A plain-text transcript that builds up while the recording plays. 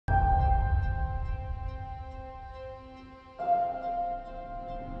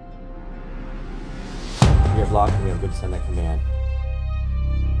locked and we have good to send that command.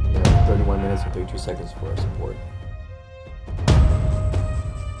 We have 31 minutes and 32 seconds for our support.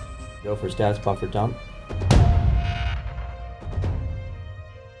 Go for status buffer dump.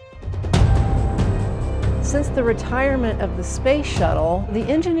 Since the retirement of the space shuttle, the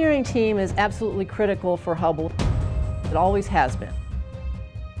engineering team is absolutely critical for Hubble. It always has been.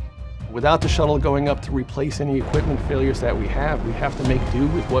 Without the shuttle going up to replace any equipment failures that we have to make do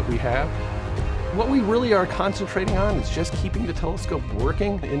with what we have. What we really are concentrating on is just keeping the telescope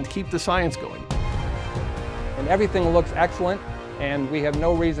working and keep the science going. And everything looks excellent, and we have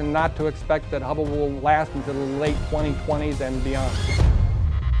no reason not to expect that Hubble will last until the late 2020s and beyond.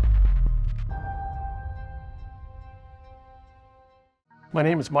 My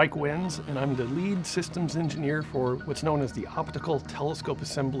name is Mike Wenz, and I'm the lead systems engineer for what's known as the Optical Telescope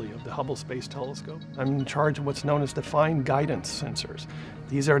Assembly of the Hubble Space Telescope. I'm in charge of what's known as defined guidance sensors.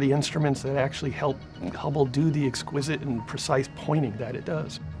 These are the instruments that actually help Hubble do the exquisite and precise pointing that it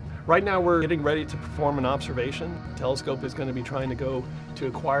does. Right now we're getting ready to perform an observation. The telescope is going to be trying to go to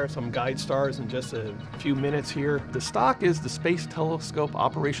acquire some guide stars in just a few minutes here. The stock is the Space Telescope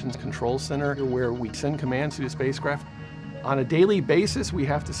Operations Control Center, where we send commands to the spacecraft. On a daily basis, we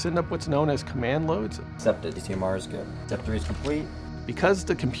have to send up what's known as command loads. Accepted. DTMR is good. Step 3 is complete. Because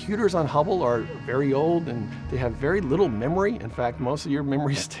the computers on Hubble are very old and they have very little memory, in fact, most of your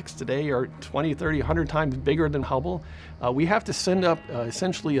memory sticks today are 20, 30, 100 times bigger than Hubble, we have to send up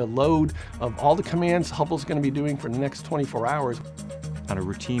essentially a load of all the commands Hubble's going to be doing for the next 24 hours. On a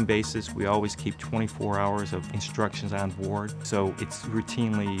routine basis, we always keep 24 hours of instructions on board, so it's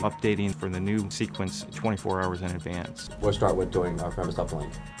routinely updating for the new sequence 24 hours in advance. We'll start with doing our premise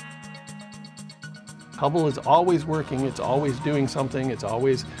uplink. Hubble is always working, it's always doing something, it's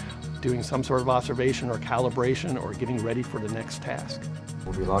always doing some sort of observation or calibration or getting ready for the next task.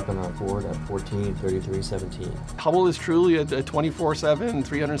 We'll be locked on our board at 14:33:17. Hubble is truly a 24/7,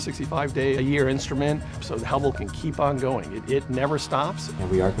 365-day-a-year instrument, so the Hubble can keep on going. It never stops. And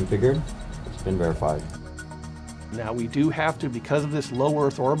we are configured. It's been verified. Now we do have to, because of this low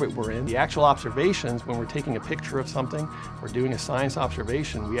Earth orbit we're in, the actual observations, when we're taking a picture of something, or doing a science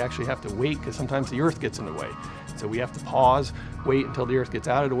observation, we actually have to wait because sometimes the Earth gets in the way. So we have to pause, wait until the Earth gets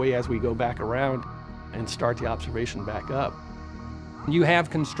out of the way as we go back around and start the observation back up. You have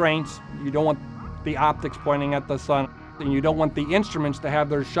constraints. You don't want the optics pointing at the sun, and you don't want the instruments to have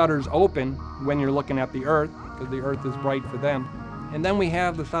their shutters open when you're looking at the Earth, because the Earth is bright for them. And then we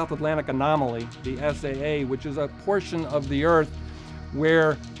have the South Atlantic Anomaly, the SAA, which is a portion of the Earth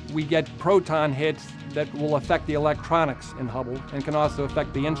where we get proton hits that will affect the electronics in Hubble and can also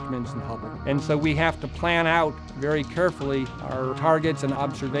affect the instruments in Hubble. And so we have to plan out very carefully our targets and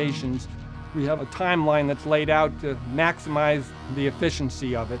observations. We have a timeline that's laid out to maximize the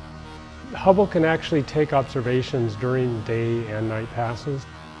efficiency of it. Hubble can actually take observations during day and night passes.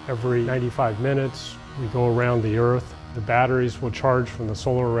 Every 95 minutes, we go around the Earth. The batteries will charge from the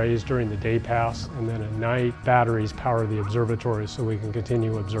solar rays during the day pass, and then at night, batteries power the observatory so we can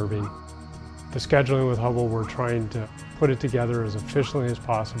continue observing. The scheduling with Hubble, we're trying to put it together as efficiently as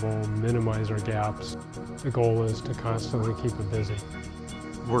possible, minimize our gaps. The goal is to constantly keep it busy.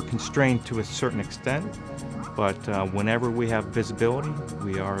 We're constrained to a certain extent, but whenever we have visibility,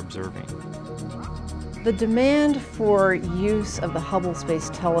 we are observing. The demand for use of the Hubble Space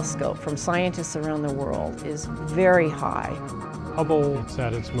Telescope from scientists around the world is very high. Hubble is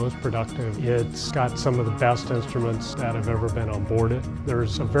at its most productive. It's got some of the best instruments that have ever been on board it.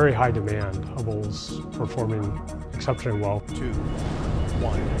 There's a very high demand. Hubble's performing exceptionally well. 2,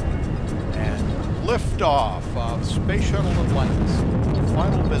 1, and liftoff of Space Shuttle Atlantis. A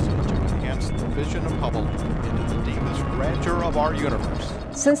final visit to enhance the vision of Hubble into the deepest grandeur of our universe.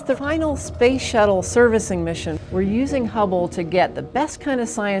 Since the final Space Shuttle servicing mission, we're using Hubble to get the best kind of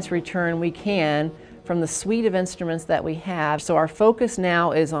science return we can from the suite of instruments that we have. So our focus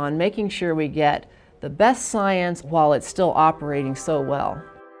now is on making sure we get the best science while it's still operating so well.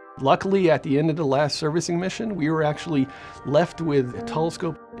 Luckily, at the end of the last servicing mission, we were actually left with a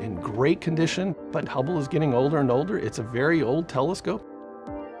telescope in great condition, but Hubble is getting older and older. It's a very old telescope.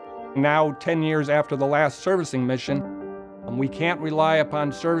 Now, 10 years after the last servicing mission, we can't rely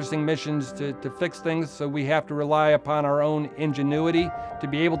upon servicing missions to fix things, so we have to rely upon our own ingenuity to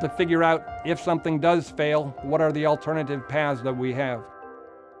be able to figure out if something does fail, what are the alternative paths that we have.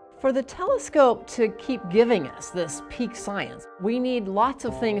 For the telescope to keep giving us this peak science, we need lots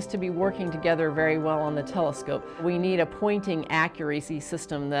of things to be working together very well on the telescope. We need a pointing accuracy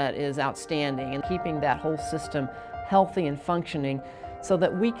system that is outstanding and keeping that whole system healthy and functioning so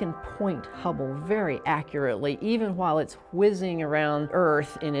that we can point Hubble very accurately even while it's whizzing around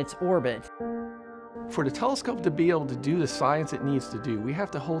Earth in its orbit. For the telescope to be able to do the science it needs to do, we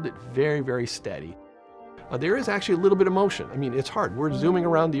have to hold it very, very steady. There is actually a little bit of motion. I mean, it's hard. We're zooming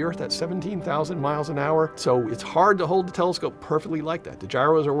around the Earth at 17,000 miles an hour, so it's hard to hold the telescope perfectly like that. The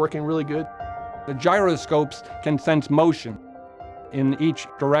gyros are working really good. The gyroscopes can sense motion in each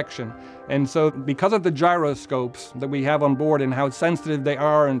direction. And so because of the gyroscopes that we have on board and how sensitive they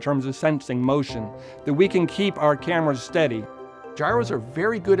are in terms of sensing motion, that we can keep our cameras steady. Gyros are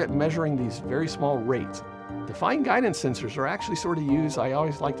very good at measuring these very small rates. The fine guidance sensors are actually sort of used, I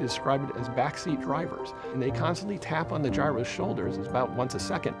always like to describe it as backseat drivers. And they constantly tap on the gyro's shoulders, it's about once a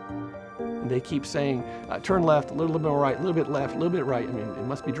second. And they keep saying, turn left, a little bit more right, a little bit left, a little bit right. I mean, it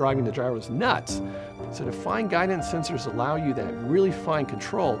must be driving the gyros nuts. So the fine guidance sensors allow you that really fine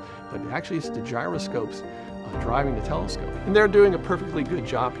control, but actually it's the gyroscopes driving the telescope. And they're doing a perfectly good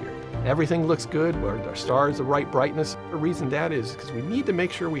job here. Everything looks good, our stars the right brightness. The reason that is because we need to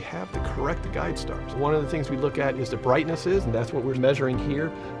make sure we have the correct guide stars. One of the things we look at is the brightnesses, and that's what we're measuring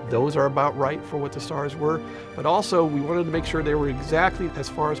here. Those are about right for what the stars were. But also, we wanted to make sure they were exactly as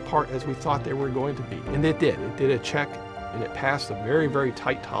far apart as we thought they were going to be. And it did. It did a check, and it passed a very, very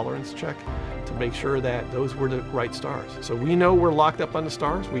tight tolerance check to make sure that those were the right stars. So we know we're locked up on the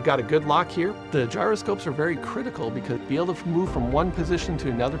stars. We got a good lock here. The gyroscopes are very critical because to be able to move from one position to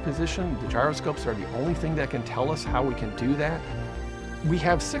another position, the gyroscopes are the only thing that can tell us how we can do that. We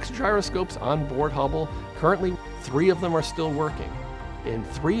have 6 gyroscopes on board Hubble. Currently, 3 of them are still working. And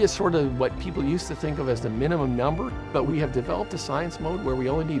 3 is sort of what people used to think of as the minimum number, but we have developed a science mode where we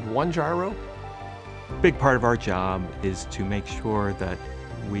only need 1 gyro. A big part of our job is to make sure that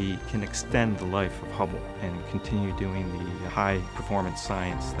we can extend the life of Hubble and continue doing the high-performance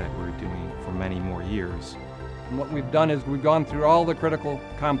science that we're doing for many more years. And what we've done is we've gone through all the critical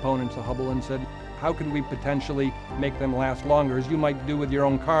components of Hubble and said, how could we potentially make them last longer, as you might do with your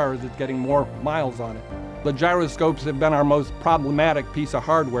own car as it's getting more miles on it. The gyroscopes have been our most problematic piece of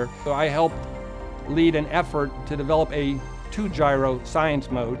hardware, so I helped lead an effort to develop a 2-gyro science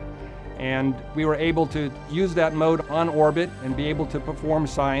mode. And we were able to use that mode on orbit and be able to perform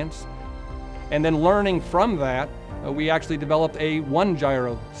science. And then learning from that, we actually developed a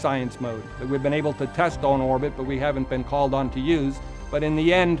 1-gyro science mode that we've been able to test on orbit, but we haven't been called on to use. But in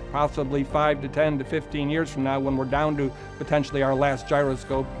the end, possibly 5 to 10 to 15 years from now, when we're down to potentially our last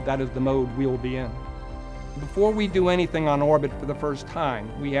gyroscope, that is the mode we will be in. Before we do anything on orbit for the first time,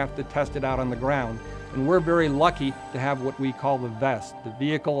 we have to test it out on the ground. And we're very lucky to have what we call the VEST, the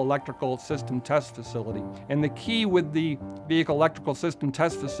Vehicle Electrical System Test Facility. And the key with the Vehicle Electrical System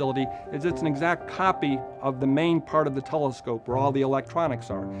Test Facility is it's an exact copy of the main part of the telescope where all the electronics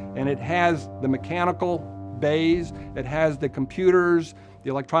are. And it has the mechanical bays, it has the computers, the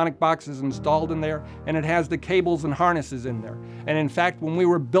electronic boxes installed in there, and it has the cables and harnesses in there. And in fact, when we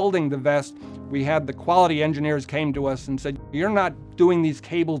were building the VEST, we had the quality engineers came to us and said, you're not doing these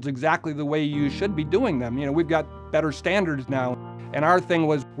cables exactly the way you should be doing them. You know, we've got better standards now. And our thing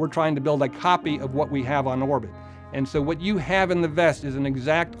was, we're trying to build a copy of what we have on orbit. And so what you have in the VEST is an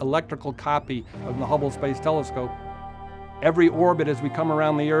exact electrical copy of the Hubble Space Telescope. Every orbit as we come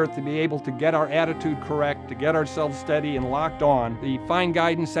around the Earth, to be able to get our attitude correct, to get ourselves steady and locked on, the fine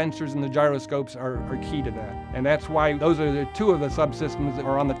guidance sensors and the gyroscopes are key to that. And that's why those are the 2 of the subsystems that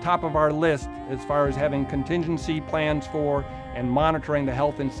are on the top of our list as far as having contingency plans for and monitoring the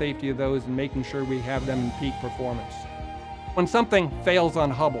health and safety of those and making sure we have them in peak performance. When something fails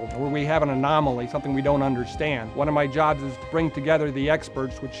on Hubble, or we have an anomaly, something we don't understand, one of my jobs is to bring together the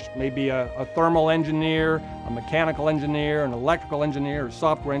experts, which may be a thermal engineer, a mechanical engineer, an electrical engineer, a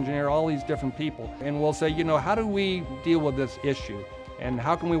software engineer, all these different people. And we'll say, you know, how do we deal with this issue? And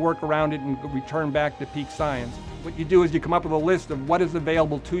how can we work around it and return back to peak science? What you do is you come up with a list of what is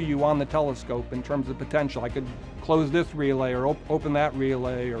available to you on the telescope in terms of potential. I could close this relay or open that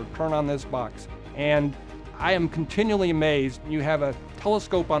relay or turn on this box. And I am continually amazed. You have a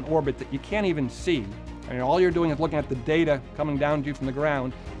telescope on orbit that you can't even see. I mean, all you're doing is looking at the data coming down to you from the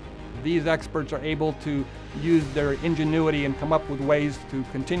ground. These experts are able to use their ingenuity and come up with ways to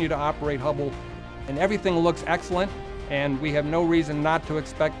continue to operate Hubble. And everything looks excellent, and we have no reason not to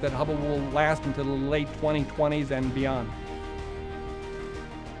expect that Hubble will last until the late 2020s and beyond.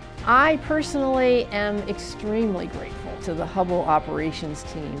 I personally am extremely grateful to the Hubble operations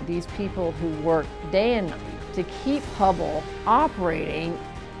team, these people who work day and night to keep Hubble operating,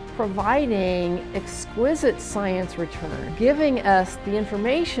 providing exquisite science return, giving us the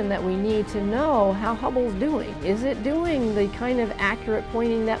information that we need to know how Hubble's doing. Is it doing the kind of accurate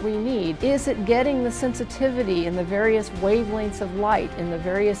pointing that we need? Is it getting the sensitivity in the various wavelengths of light in the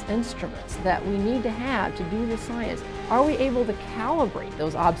various instruments that we need to have to do the science? Are we able to calibrate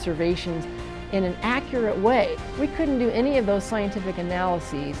those observations in an accurate way. We couldn't do any of those scientific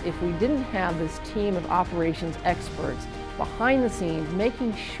analyses if we didn't have this team of operations experts behind the scenes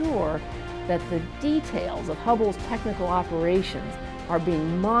making sure that the details of Hubble's technical operations are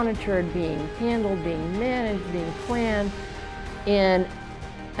being monitored, being handled, being managed, being planned in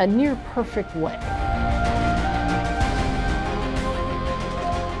a near perfect way.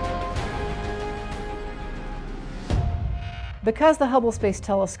 Because the Hubble Space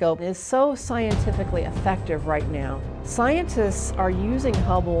Telescope is so scientifically effective right now, scientists are using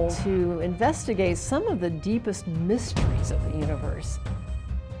Hubble to investigate some of the deepest mysteries of the universe.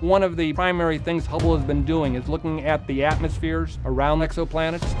 One of the primary things Hubble has been doing is looking at the atmospheres around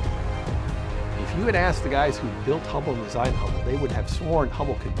exoplanets. If you had asked the guys who built Hubble and designed Hubble, they would have sworn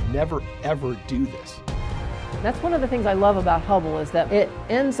Hubble could never, ever do this. That's one of the things I love about Hubble, is that it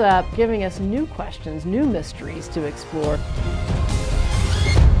ends up giving us new questions, new mysteries to explore.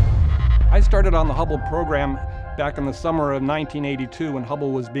 I started on the Hubble program back in the summer of 1982 when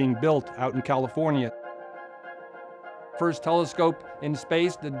Hubble was being built out in California. First telescope in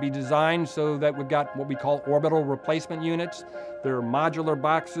space to be designed so that we've got what we call orbital replacement units. They're modular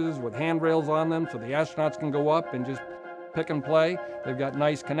boxes with handrails on them so the astronauts can go up and just pick and play. They've got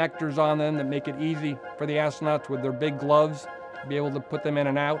nice connectors on them that make it easy for the astronauts with their big gloves to be able to put them in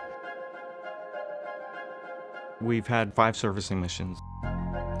and out. We've had 5 servicing missions.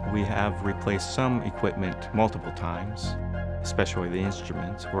 We have replaced some equipment multiple times, especially the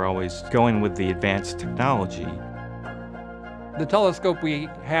instruments. We're always going with the advanced technology. The telescope we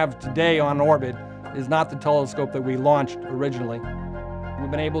have today on orbit is not the telescope that we launched originally.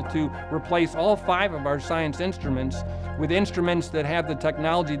 We've been able to replace all 5 of our science instruments with instruments that have the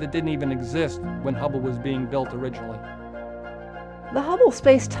technology that didn't even exist when Hubble was being built originally. The Hubble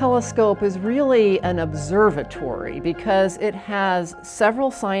Space Telescope is really an observatory because it has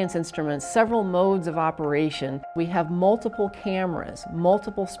several science instruments, several modes of operation. We have multiple cameras,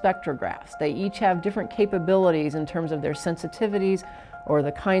 multiple spectrographs. They each have different capabilities in terms of their sensitivities or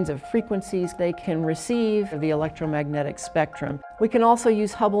the kinds of frequencies they can receive the electromagnetic spectrum. We can also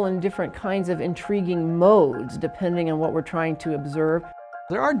use Hubble in different kinds of intriguing modes depending on what we're trying to observe.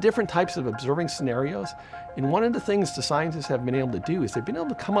 There are different types of observing scenarios, and one of the things the scientists have been able to do is they've been able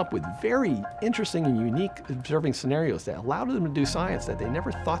to come up with very interesting and unique observing scenarios that allowed them to do science that they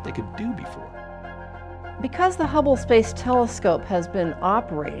never thought they could do before. Because the Hubble Space Telescope has been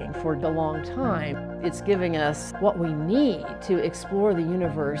operating for a long time, it's giving us what we need to explore the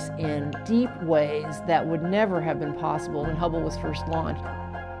universe in deep ways that would never have been possible when Hubble was first launched.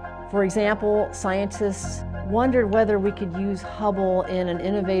 For example, scientists wondered whether we could use Hubble in an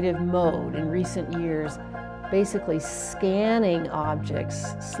innovative mode in recent years, basically scanning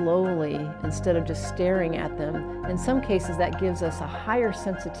objects slowly instead of just staring at them. In some cases, that gives us a higher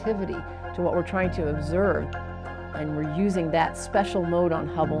sensitivity to what we're trying to observe. And we're using that special mode on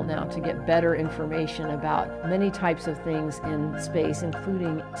Hubble now to get better information about many types of things in space,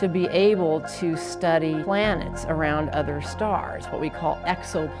 including to be able to study planets around other stars, what we call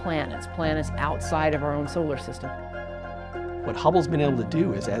exoplanets, planets outside of our own solar system. What Hubble's been able to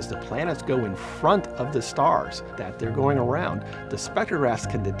do is, as the planets go in front of the stars that they're going around, the spectrographs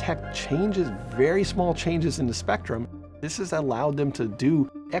can detect changes, very small changes in the spectrum. This has allowed them to do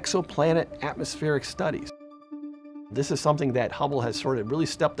exoplanet atmospheric studies. This is something that Hubble has sort of really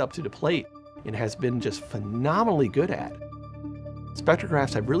stepped up to the plate and has been just phenomenally good at.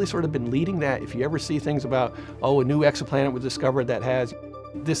 Spectrographs have really sort of been leading that. If you ever see things about, oh, a new exoplanet was discovered that has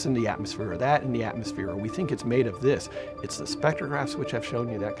this in the atmosphere or that in the atmosphere, or we think it's made of this, it's the spectrographs which have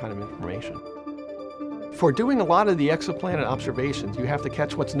shown you that kind of information. For doing a lot of the exoplanet observations, you have to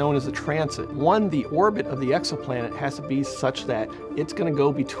catch what's known as a transit. One, the orbit of the exoplanet has to be such that it's going to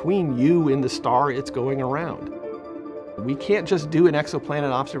go between you and the star it's going around. We can't just do an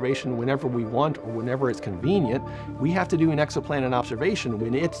exoplanet observation whenever we want or whenever it's convenient. We have to do an exoplanet observation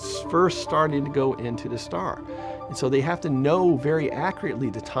when it's first starting to go into the star. And so they have to know very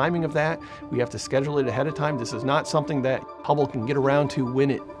accurately the timing of that. We have to schedule it ahead of time. This is not something that Hubble can get around to when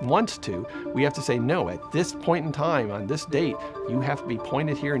it wants to. We have to say, no, at this point in time, on this date, you have to be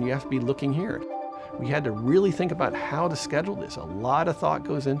pointed here and you have to be looking here. We had to really think about how to schedule this. A lot of thought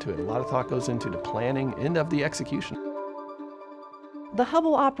goes into it. A lot of thought goes into the planning and of the execution. The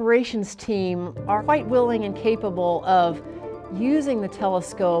Hubble operations team are quite willing and capable of using the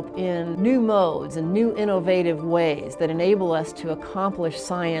telescope in new modes and new innovative ways that enable us to accomplish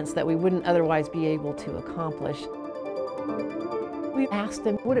science that we wouldn't otherwise be able to accomplish. We asked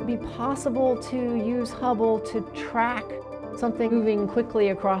them, would it be possible to use Hubble to track something moving quickly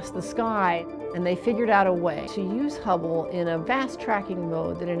across the sky. And they figured out a way to use Hubble in a vast tracking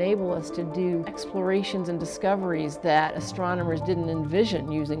mode that enabled us to do explorations and discoveries that astronomers didn't envision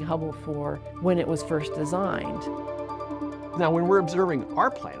using Hubble for when it was first designed. Now, when we're observing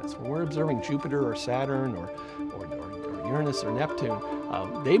our planets, when we're observing Jupiter or Saturn or Uranus or Neptune,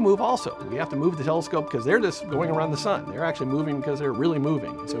 they move also. We have to move the telescope because they're just going around the sun. They're actually moving because they're really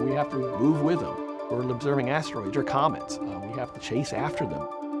moving, and so we have to move with them. We're observing asteroids or comets. We have to chase after them.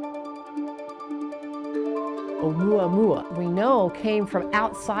 Oumuamua, we know came from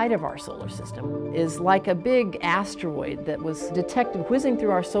outside of our solar system, is like a big asteroid that was detected whizzing through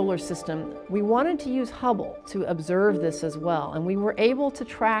our solar system. We wanted to use Hubble to observe this as well, and we were able to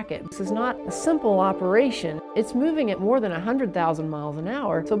track it. This is not a simple operation. It's moving at more than 100,000 miles an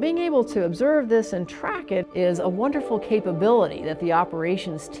hour, so being able to observe this and track it is a wonderful capability that the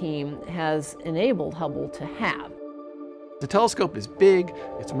operations team has enabled Hubble to have. The telescope is big,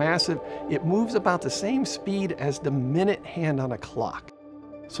 it's massive, it moves about the same speed as the minute hand on a clock.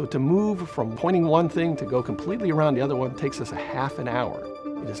 So to move from pointing one thing to go completely around the other one takes us a half an hour.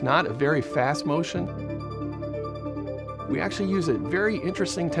 It is not a very fast motion. We actually use a very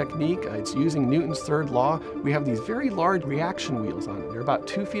interesting technique. It's using Newton's third law. We have these very large reaction wheels on it. They're about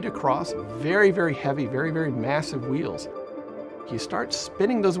 2 feet across, very, very heavy, very, very massive wheels. You start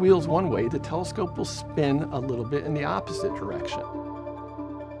spinning those wheels one way, the telescope will spin a little bit in the opposite direction.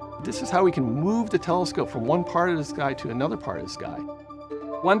 This is how we can move the telescope from one part of the sky to another part of the sky.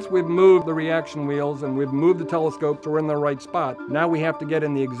 Once we've moved the reaction wheels and we've moved the telescope so we're in the right spot, now we have to get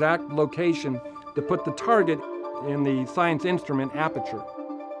in the exact location to put the target in the science instrument aperture.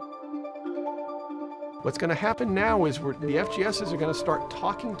 What's going to happen now is the FGSs are going to start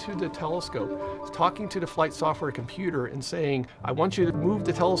talking to the telescope, talking to the flight software computer and saying, I want you to move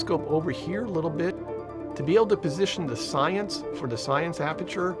the telescope over here a little bit to be able to position the science for the science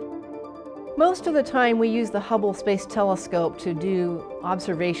aperture. Most of the time we use the Hubble Space Telescope to do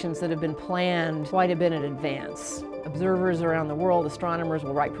observations that have been planned quite a bit in advance. Observers around the world, astronomers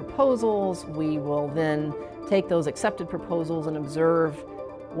will write proposals. We will then take those accepted proposals and observe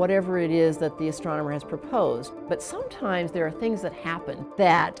whatever it is that the astronomer has proposed. But sometimes there are things that happen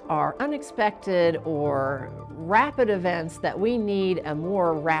that are unexpected or rapid events that we need a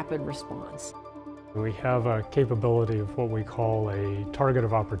more rapid response. We have a capability of what we call a target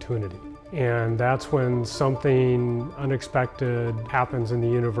of opportunity. And that's when something unexpected happens in the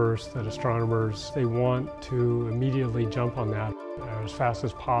universe that astronomers, they want to immediately jump on that as fast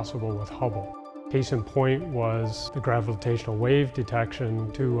as possible with Hubble. Case in point was the gravitational wave detection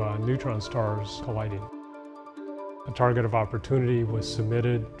to neutron stars colliding. A target of opportunity was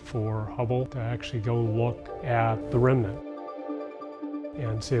submitted for Hubble to actually go look at the remnant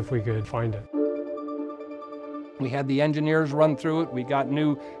and see if we could find it. We had the engineers run through it. We got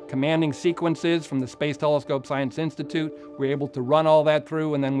new commanding sequences from the Space Telescope Science Institute. We were able to run all that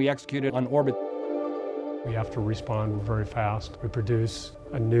through, and then we executed on orbit. We have to respond very fast. We produce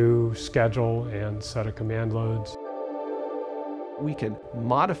a new schedule and set of command loads. We can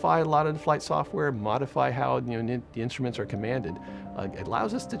modify a lot of the flight software, modify how the instruments are commanded. It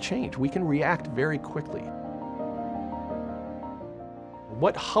allows us to change. We can react very quickly.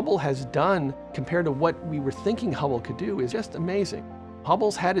 What Hubble has done compared to what we were thinking Hubble could do is just amazing.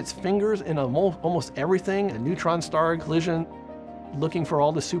 Hubble's had its fingers in almost everything, a neutron star collision, looking for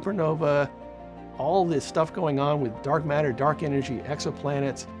all the supernova, all this stuff going on with dark matter, dark energy,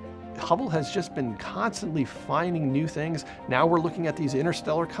 exoplanets. Hubble has just been constantly finding new things. Now we're looking at these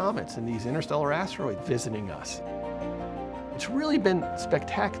interstellar comets and these interstellar asteroids visiting us. It's really been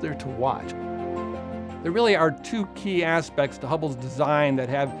spectacular to watch. There really are two key aspects to Hubble's design that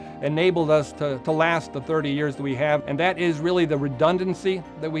have enabled us to last the 30 years that we have, and that is really the redundancy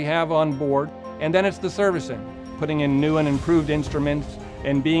that we have on board, and then it's the servicing, putting in new and improved instruments,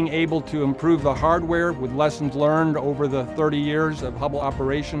 and being able to improve the hardware with lessons learned over the 30 years of Hubble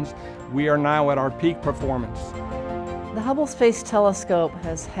operations. We are now at our peak performance. The Hubble Space Telescope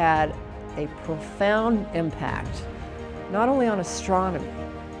has had a profound impact, not only on astronomy.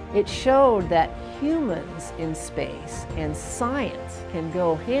 It showed that humans in space and science can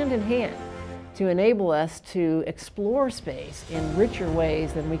go hand in hand to enable us to explore space in richer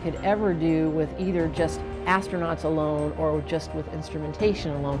ways than we could ever do with either just astronauts alone or just with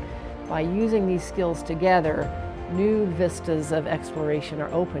instrumentation alone. By using these skills together, new vistas of exploration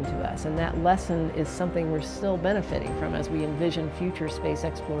are open to us, and that lesson is something we're still benefiting from as we envision future space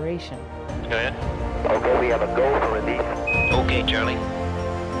exploration. Go ahead. Okay, we have a go for release. Okay, Charlie.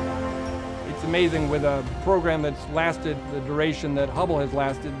 It's It's amazing with a program that's lasted the duration that Hubble has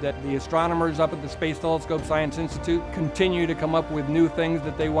lasted, that the astronomers up at the Space Telescope Science Institute continue to come up with new things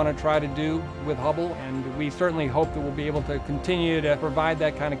that they want to try to do with Hubble, and we certainly hope that we'll be able to continue to provide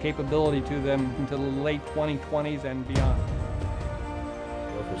that kind of capability to them into the late 2020s and beyond.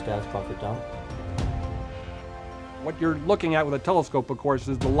 Go for status buffer dump. What you're looking at with a telescope, of course,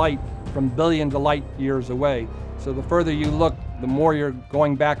 is the light from billions of light years away. So the further you look, the more you're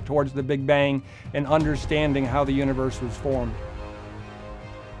going back towards the Big Bang and understanding how the universe was formed.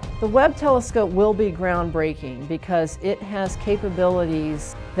 The Webb telescope will be groundbreaking because it has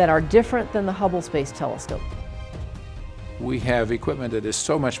capabilities that are different than the Hubble Space Telescope. We have equipment that is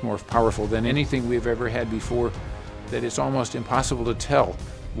so much more powerful than anything we've ever had before that it's almost impossible to tell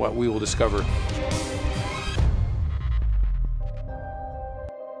what we will discover.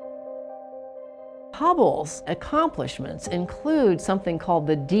 Hubble's accomplishments include something called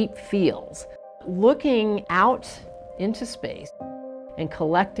the deep fields. Looking out into space and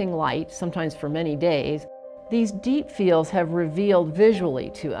collecting light, sometimes for many days, these deep fields have revealed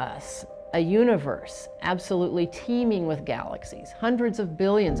visually to us a universe absolutely teeming with galaxies, hundreds of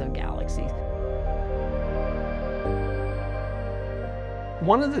billions of galaxies.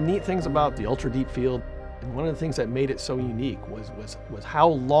 One of the neat things about the ultra deep field, and one of the things that made it so unique was how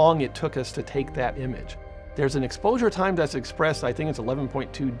long it took us to take that image. There's an exposure time that's expressed, I think it's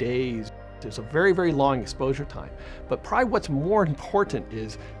 11.2 days. There's a very, very long exposure time. But probably what's more important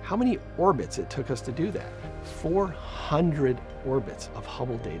is how many orbits it took us to do that. 400 orbits of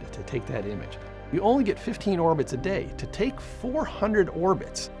Hubble data to take that image. You only get 15 orbits a day. To take 400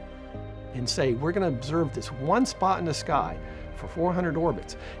 orbits and say, we're going to observe this one spot in the sky for 400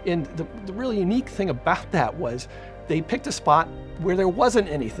 orbits. And the really unique thing about that was they picked a spot where there wasn't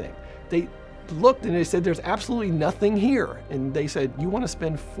anything. They looked and they said, there's absolutely nothing here. And they said, you want to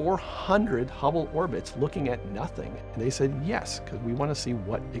spend 400 Hubble orbits looking at nothing? And they said, yes, because we want to see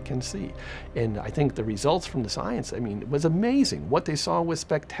what it can see. And I think the results from the science, I mean, it was amazing. What they saw was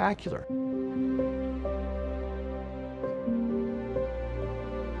spectacular.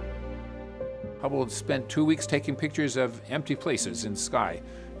 Hubble had spent 2 weeks taking pictures of empty places in the sky,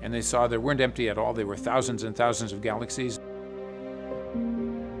 and they saw they weren't empty at all. They were thousands and thousands of galaxies.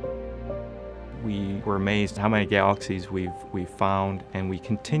 We were amazed how many galaxies we've found, and we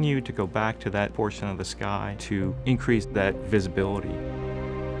continue to go back to that portion of the sky to increase that visibility.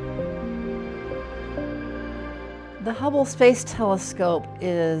 The Hubble Space Telescope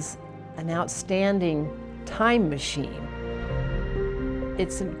is an outstanding time machine.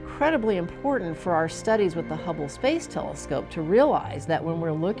 It's incredibly important for our studies with the Hubble Space Telescope to realize that when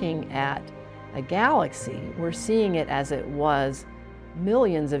we're looking at a galaxy, we're seeing it as it was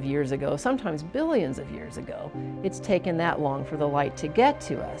millions of years ago, sometimes billions of years ago. It's taken that long for the light to get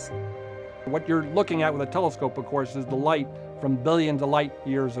to us. What you're looking at with a telescope, of course, is the light from billions of light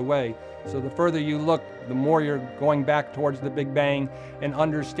years away. So the further you look, the more you're going back towards the Big Bang and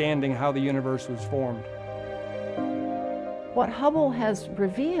understanding how the universe was formed. What Hubble has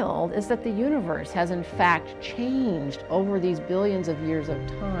revealed is that the universe has in fact changed over these billions of years of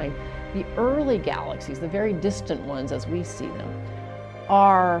time. The early galaxies, the very distant ones as we see them,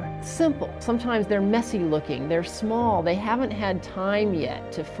 are simple. Sometimes they're messy looking, they're small, they haven't had time yet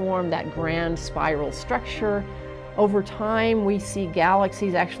to form that grand spiral structure. Over time, we see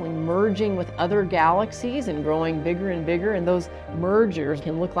galaxies actually merging with other galaxies and growing bigger and bigger, and those mergers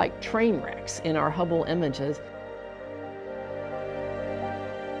can look like train wrecks in our Hubble images.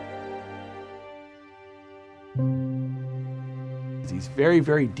 These very,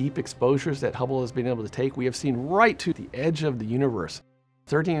 very deep exposures that Hubble has been able to take, we have seen right to the edge of the universe,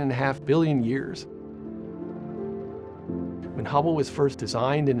 13.5 billion years. When Hubble was first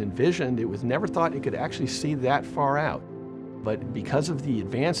designed and envisioned, it was never thought it could actually see that far out. But because of the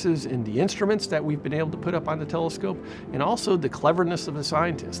advances in the instruments that we've been able to put up on the telescope, and also the cleverness of the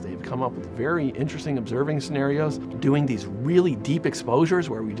scientists, they've come up with very interesting observing scenarios, doing these really deep exposures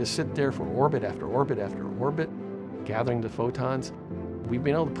where we just sit there for orbit after orbit after orbit, gathering the photons. We've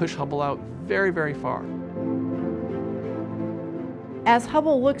been able to push Hubble out very, very far. As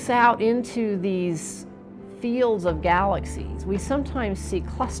Hubble looks out into these fields of galaxies, we sometimes see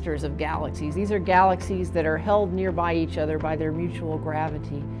clusters of galaxies. These are galaxies that are held nearby each other by their mutual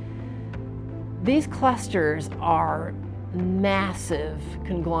gravity. These clusters are massive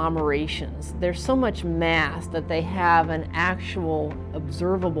conglomerations. There's so much mass that they have an actual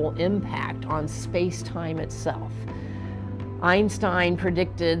observable impact on space-time itself. Einstein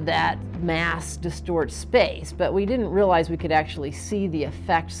predicted that mass distorts space, but we didn't realize we could actually see the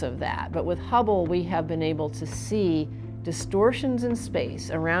effects of that. But with Hubble, we have been able to see distortions in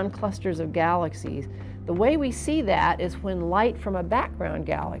space around clusters of galaxies, the way we see that is when light from a background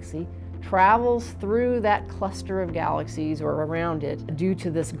galaxy travels through that cluster of galaxies or around it due to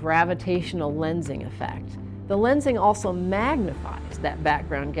this gravitational lensing effect. The lensing also magnifies that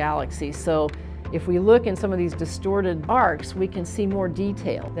background galaxy, so if we look in some of these distorted arcs, we can see more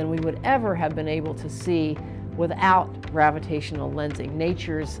detail than we would ever have been able to see without gravitational lensing,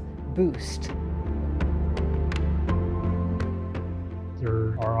 nature's boost.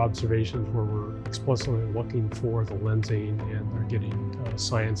 There are observations where we're explicitly looking for the lensing, and they're getting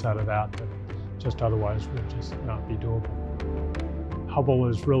science out of that just otherwise would just not be doable. Hubble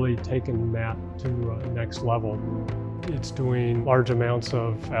has really taken that to the next level. It's doing large amounts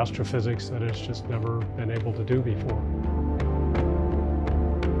of astrophysics that it's just never been able to do before.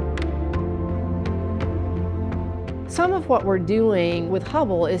 Some of what we're doing with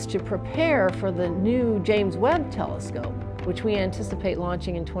Hubble is to prepare for the new James Webb Telescope, which we anticipate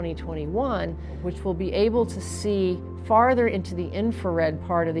launching in 2021, which will be able to see farther into the infrared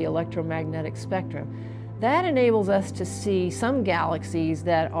part of the electromagnetic spectrum. That enables us to see some galaxies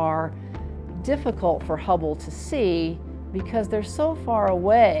that are difficult for Hubble to see because they're so far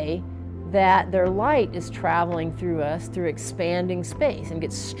away that their light is traveling through us through expanding space and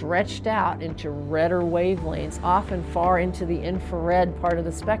gets stretched out into redder wavelengths, often far into the infrared part of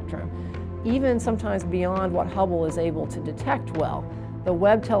the spectrum, even sometimes beyond what Hubble is able to detect well. The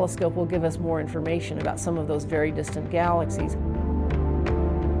Webb telescope will give us more information about some of those very distant galaxies.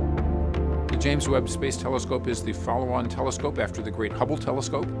 The James Webb Space Telescope is the follow-on telescope after the Great Hubble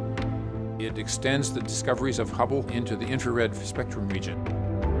Telescope. It extends the discoveries of Hubble into the infrared spectrum region.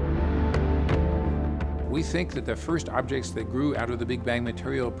 We think that the first objects that grew out of the Big Bang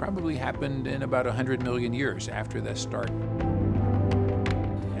material probably happened in about 100 million years after that start.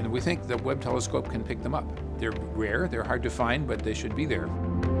 And we think the Webb telescope can pick them up. They're rare, they're hard to find, but they should be there.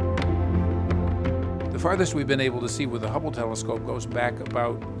 The farthest we've been able to see with the Hubble telescope goes back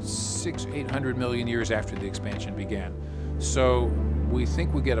about 800 million years after the expansion began. So we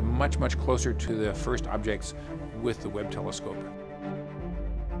think we get much closer to the first objects with the Webb telescope.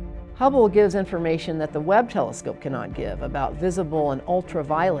 Hubble gives information that the Webb telescope cannot give about visible and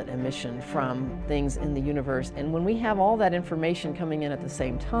ultraviolet emission from things in the universe. And when we have all that information coming in at the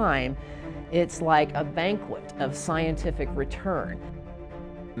same time, it's like a banquet of scientific return.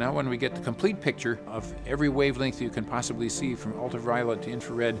 Now when we get the complete picture of every wavelength you can possibly see from ultraviolet to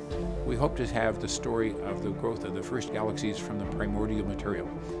infrared, we hope to have the story of the growth of the first galaxies from the primordial material.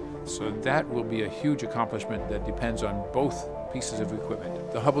 So that will be a huge accomplishment that depends on both pieces of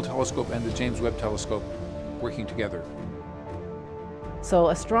equipment, the Hubble telescope and the James Webb telescope working together. So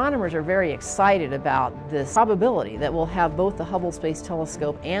astronomers are very excited about this probability that we'll have both the Hubble Space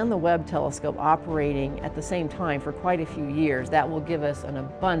Telescope and the Webb telescope operating at the same time for quite a few years. That will give us an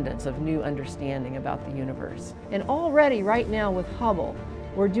abundance of new understanding about the universe. And already right now with Hubble,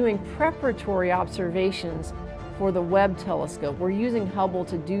 we're doing preparatory observations for the Webb telescope. We're using Hubble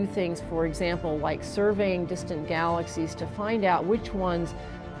to do things, for example, like surveying distant galaxies to find out which ones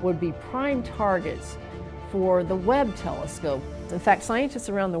would be prime targets for the Webb telescope. In fact, scientists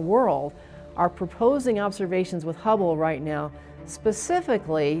around the world are proposing observations with Hubble right now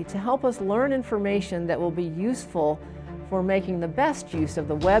specifically to help us learn information that will be useful for making the best use of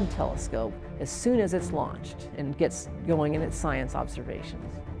the Webb telescope as soon as it's launched and gets going in its science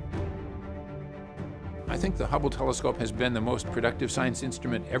observations. I think the Hubble telescope has been the most productive science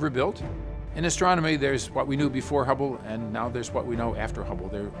instrument ever built. In astronomy, there's what we knew before Hubble, and now there's what we know after Hubble.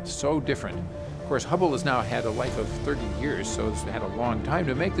 They're so different. Of course, Hubble has now had a life of 30 years, so it's had a long time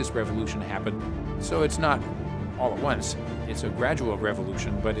to make this revolution happen. So it's not all at once. It's a gradual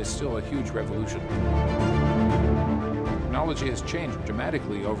revolution, but it's still a huge revolution. Technology has changed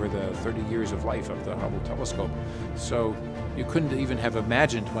dramatically over the 30 years of life of the Hubble telescope. So you couldn't even have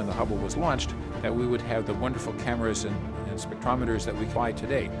imagined when the Hubble was launched that we would have the wonderful cameras and spectrometers that we fly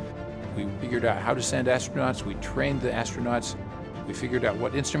today. We figured out how to send astronauts, we trained the astronauts, we figured out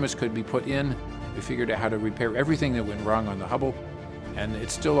what instruments could be put in, we figured out how to repair everything that went wrong on the Hubble, and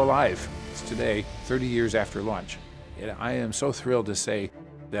it's still alive. It's today, 30 years after launch. And I am so thrilled to say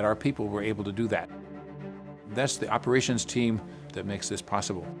that our people were able to do that. That's the operations team that makes this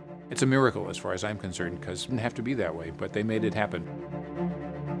possible. It's a miracle as far as I'm concerned, because it didn't have to be that way, but they made it happen.